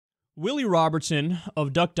Willie Robertson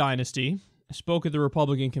of Duck Dynasty spoke at the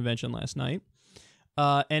Republican convention last night,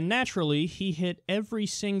 and naturally, he hit every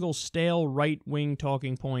single stale right-wing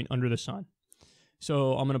talking point under the sun.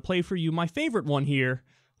 So I'm going to play for you my favorite one here.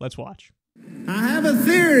 Let's watch. I have a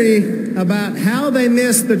theory about how they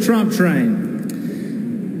missed the Trump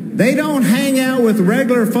train. They don't hang out with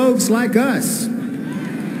regular folks like us,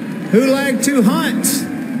 who like to hunt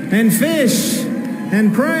and fish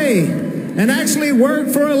and pray and actually work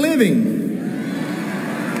for a living.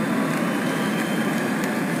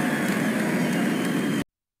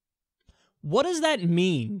 What does that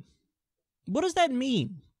mean? What does that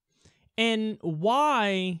mean? And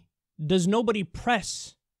why does nobody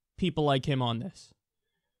press people like him on this?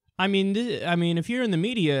 I mean, if you're in the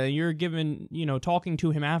media, you're talking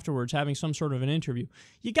to him afterwards, having some sort of an interview,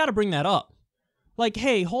 you got to bring that up. Like,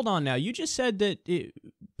 hey, hold on now. You just said that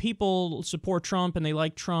people support Trump and they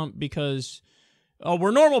like Trump because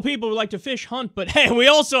we're normal people who like to fish, hunt, but hey, we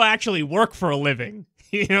also actually work for a living.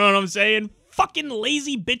 You know what I'm saying? Fucking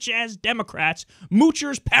lazy bitch-ass Democrats,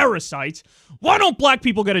 moochers, parasites. Why don't black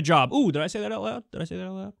people get a job? Ooh, did I say that out loud?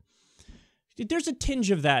 There's a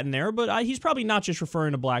tinge of that in there, but he's probably not just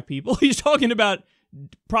referring to black people. He's talking about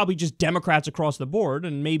probably just Democrats across the board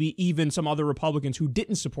and maybe even some other Republicans who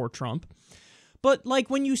didn't support Trump. But, like,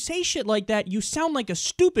 when you say shit like that, you sound like a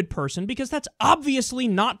stupid person because that's obviously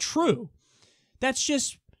not true. That's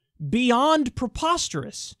just beyond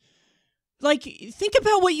preposterous. Like, think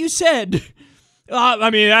about what you said.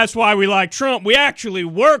 That's why we like Trump. We actually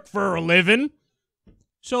work for a living.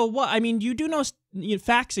 So what? I mean, you do know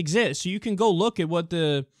facts exist, so you can go look at what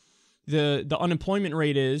the unemployment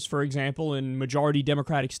rate is, for example, in majority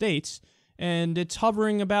Democratic states, and it's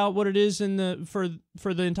hovering about what it is for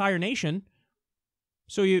the entire nation.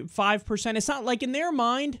 So 5%. It's not like in their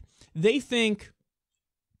mind they think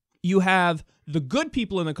you have the good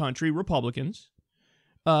people in the country, Republicans.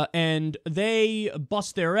 And they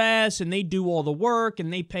bust their ass, and they do all the work,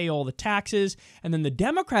 and they pay all the taxes. And then the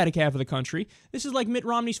Democratic half of the country, this is like Mitt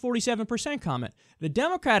Romney's 47% comment. The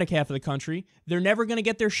Democratic half of the country, they're never going to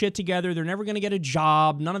get their shit together. They're never going to get a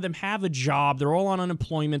job. None of them have a job. They're all on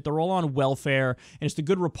unemployment. They're all on welfare. And it's the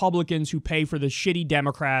good Republicans who pay for the shitty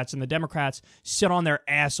Democrats, and the Democrats sit on their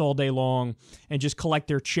ass all day long and just collect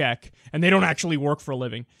their check, and they don't actually work for a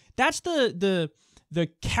living. That's the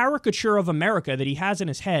caricature of America that he has in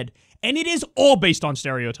his head, and it is all based on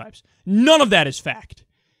stereotypes. None of that is fact.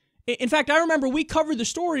 In fact, I remember we covered the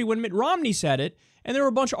story when Mitt Romney said it, and there were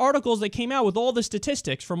a bunch of articles that came out with all the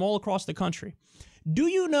statistics from all across the country. Do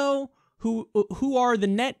you know who are the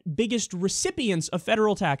net biggest recipients of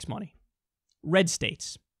federal tax money? Red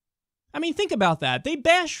states. I mean, think about that. They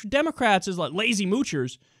bash Democrats as like lazy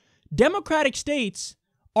moochers. Democratic states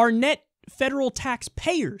are net federal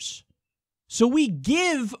taxpayers. So we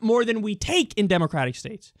give more than we take in Democratic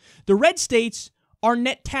states. The red states are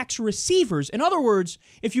net tax receivers. In other words,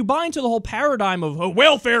 if you buy into the whole paradigm of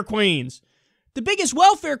welfare queens, the biggest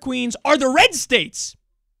welfare queens are the red states.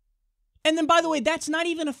 And then, by the way, that's not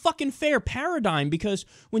even a fucking fair paradigm, because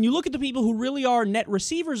when you look at the people who really are net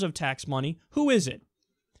receivers of tax money, who is it?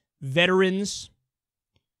 Veterans,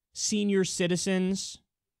 senior citizens,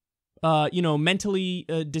 mentally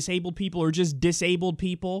disabled people, or just disabled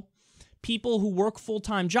people. People who work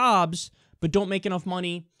full-time jobs but don't make enough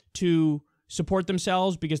money to support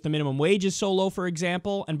themselves because the minimum wage is so low, for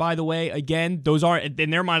example. And by the way, again, those are,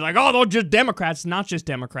 in their minds, like, oh, they're just Democrats. Not just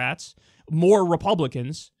Democrats. More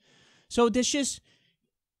Republicans. So this just,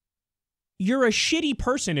 you're a shitty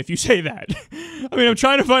person if you say that. I mean, I'm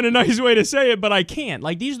trying to find a nice way to say it, but I can't.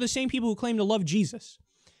 Like, these are the same people who claim to love Jesus.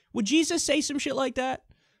 Would Jesus say some shit like that?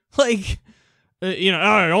 Like...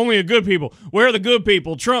 only the good people. We're the good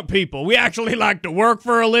people, Trump people. We actually like to work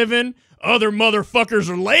for a living. Other motherfuckers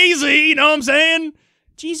are lazy, you know what I'm saying?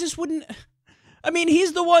 Jesus wouldn't... I mean,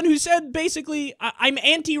 he's the one who said, basically, I'm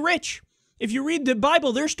anti-rich. If you read the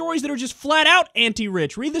Bible, there are stories that are just flat out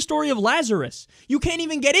anti-rich. Read the story of Lazarus. You can't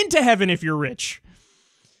even get into heaven if you're rich.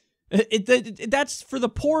 That's for the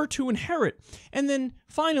poor to inherit. And then,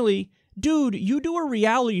 finally, dude, you do a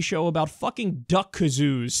reality show about fucking duck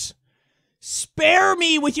kazoos. Spare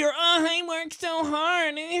me with your, I work so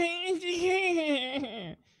hard.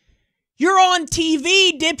 You're on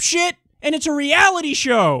TV, dipshit, and it's a reality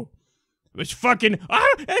show. It's fucking,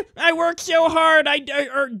 I work so hard, I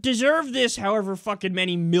deserve this, however fucking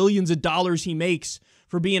many millions of dollars he makes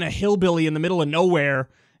for being a hillbilly in the middle of nowhere,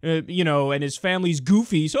 and his family's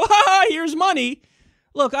goofy, so here's money.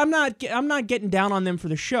 Look, I'm not getting down on them for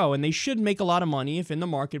the show, and they should make a lot of money if in the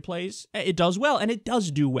marketplace it does well, and it does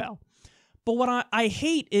do well. But what I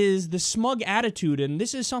hate is the smug attitude, and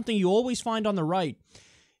this is something you always find on the right.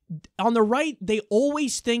 on the right, they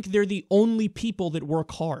always think they're the only people that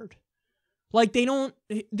work hard. Like,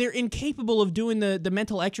 they're incapable of doing the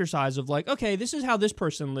mental exercise of like, okay, this is how this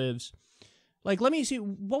person lives. Like, let me see,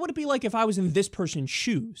 what would it be like if I was in this person's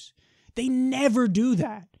shoes? They never do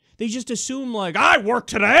that. They just assume like, I worked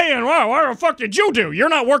today, and well, what the fuck did you do? You're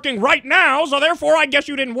not working right now, so therefore I guess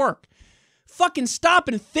you didn't work. Fucking stop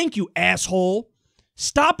and think, you asshole.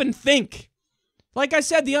 Stop and think. Like I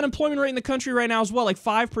said, the unemployment rate in the country right now is what, like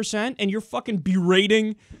 5%? And you're fucking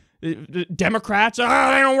berating Democrats. They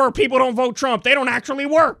don't work. People don't vote Trump. They don't actually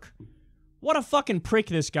work. What a fucking prick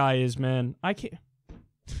this guy is, man. I can't.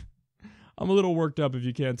 I'm a little worked up if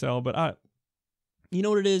you can't tell, but you know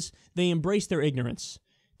what it is? They embrace their ignorance.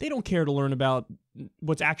 They don't care to learn about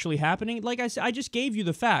what's actually happening. Like I said, I just gave you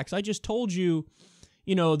the facts. I just told you,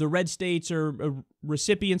 you know, the red states are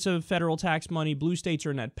recipients of federal tax money. Blue states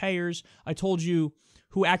are net payers. I told you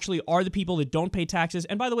who actually are the people that don't pay taxes.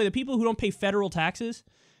 And by the way, the people who don't pay federal taxes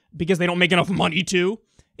because they don't make enough money to,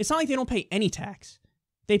 it's not like they don't pay any tax.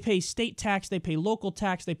 They pay state tax, they pay local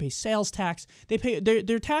tax, they pay sales tax.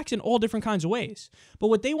 They're taxed in all different kinds of ways. But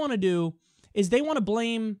what they want to do is they want to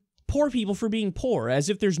blame poor people for being poor, as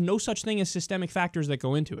if there's no such thing as systemic factors that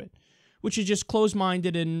go into it, which is just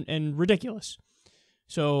closed-minded and ridiculous.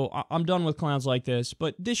 So I'm done with clowns like this,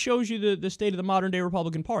 but this shows you the state of the modern-day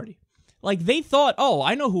Republican Party. Like, they thought, oh,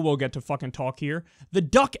 I know who will get to fucking talk here. The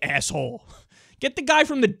duck asshole. Get the guy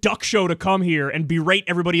from the Duck Show to come here and berate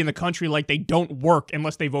everybody in the country like they don't work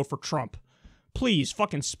unless they vote for Trump. Please,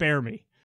 fucking spare me.